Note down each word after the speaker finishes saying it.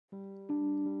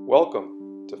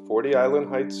Welcome to 40 Island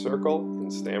Heights Circle in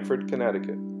Stamford,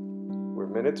 Connecticut. We're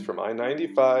minutes from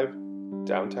I-95,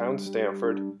 downtown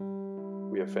Stamford.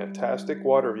 We have fantastic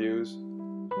water views,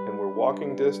 and we're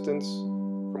walking distance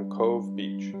from Cove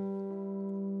Beach.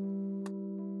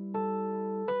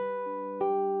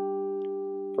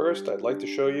 First, I'd like to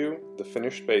show you the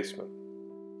finished basement.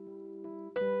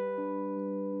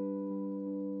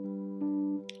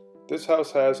 This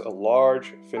house has a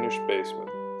large finished basement.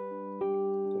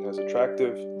 It has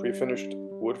attractive pre-finished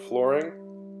wood flooring,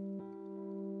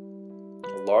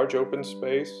 a large open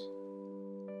space,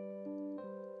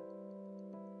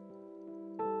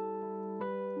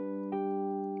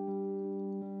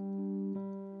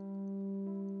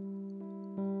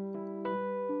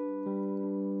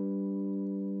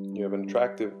 you have an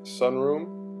attractive sunroom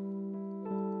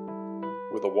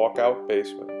with a walkout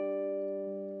basement.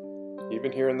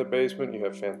 Even here in the basement, you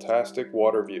have fantastic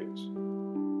water views.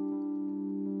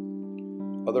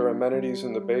 Other amenities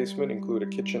in the basement include a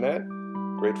kitchenette,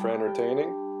 great for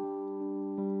entertaining,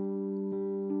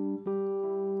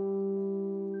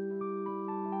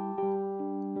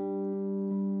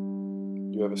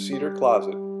 you have a cedar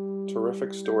closet,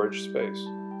 terrific storage space.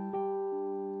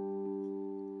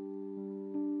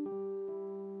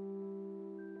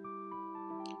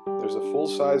 There's a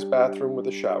full-size bathroom with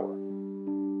a shower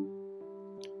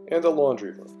and a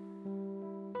laundry room.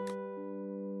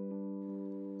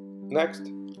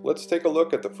 Next, let's take a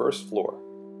look at the first floor.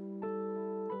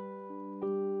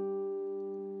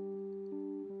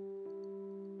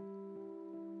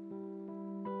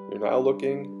 You're now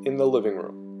looking in the living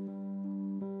room.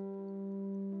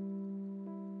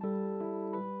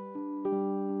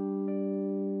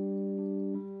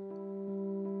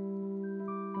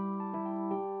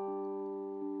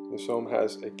 This home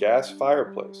has a gas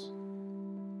fireplace.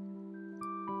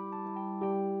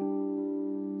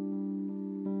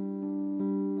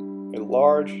 A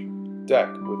large deck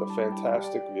with a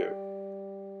fantastic view.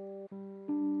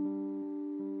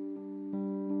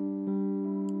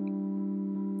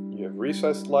 You have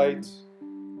recessed lights,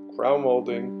 crown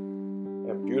molding,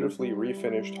 and beautifully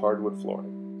refinished hardwood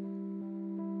flooring.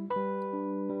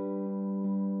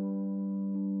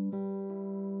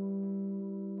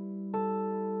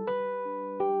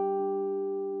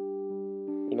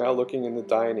 You're now looking in the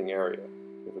dining area.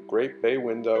 You have a great bay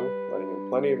window letting in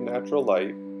plenty of natural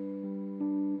light.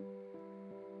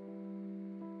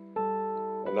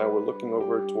 And now we're looking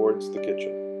over towards the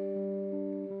kitchen.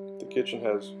 The kitchen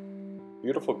has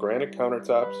beautiful granite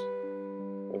countertops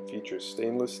and features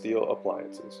stainless steel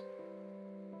appliances.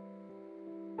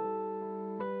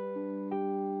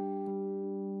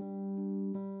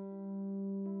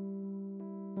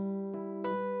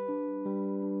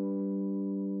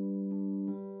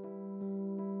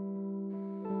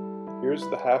 Here's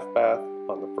the half bath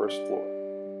on the first floor.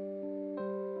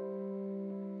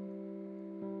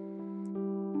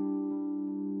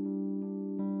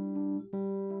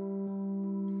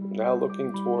 Now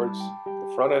looking towards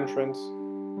the front entrance.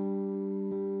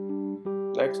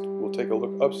 Next, we'll take a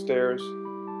look upstairs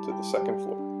to the second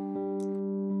floor.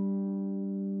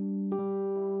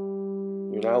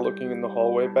 You're now looking in the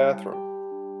hallway bathroom.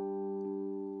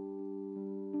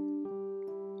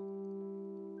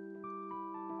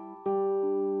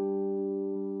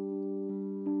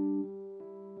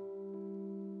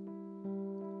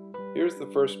 Here's the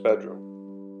first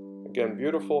bedroom. Again,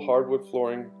 beautiful hardwood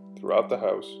flooring throughout the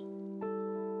house.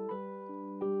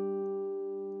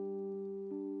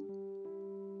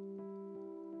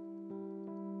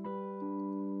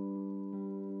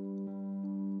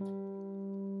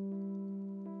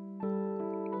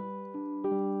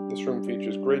 This room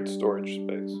features great storage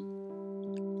space.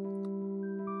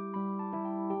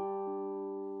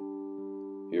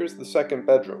 Here's the second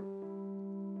bedroom.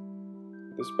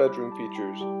 This bedroom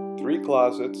features 3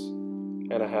 closets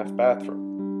and a half bathroom.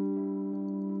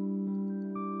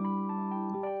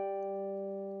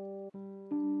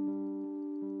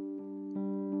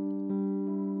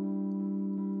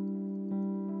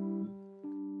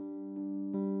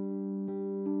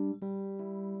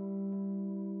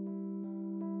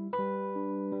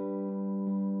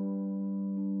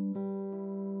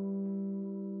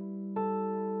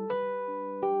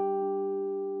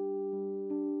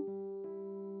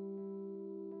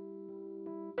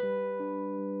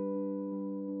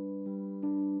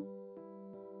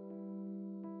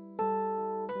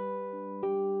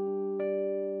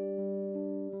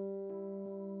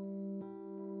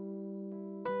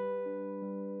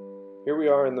 Here we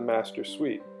are in the master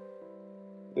suite.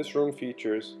 This room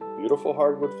features beautiful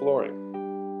hardwood flooring.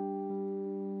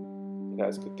 It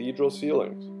has cathedral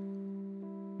ceilings.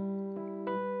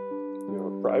 You have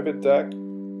a private deck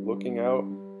looking out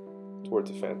towards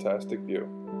a fantastic view.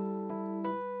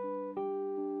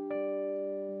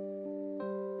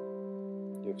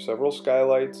 You have several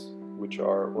skylights which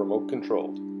are remote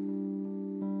controlled.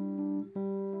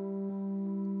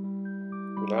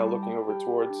 We're now looking over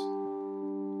towards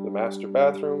the master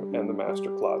bathroom and the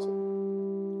master closet.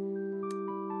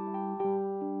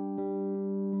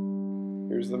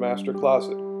 Here's the master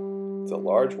closet. It's a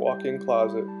large walk-in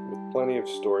closet with plenty of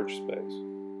storage space.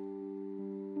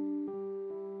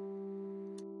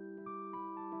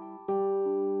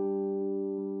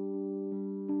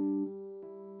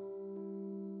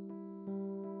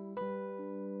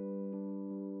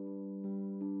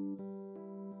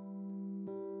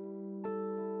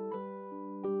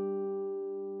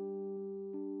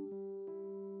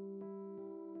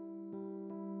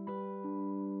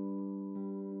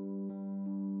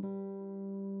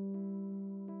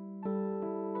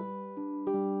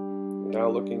 Now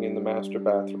looking in the master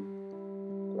bathroom.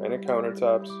 Granite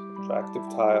countertops, attractive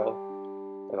tile,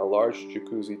 and a large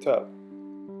jacuzzi tub.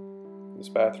 This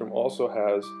bathroom also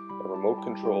has a remote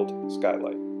controlled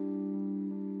skylight.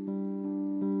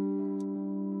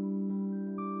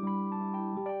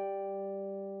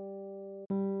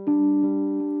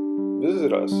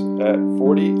 Visit us at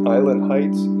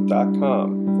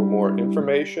 40islandheights.com for more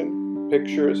information,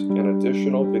 pictures, and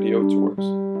additional video tours.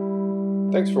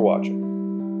 Thanks for watching.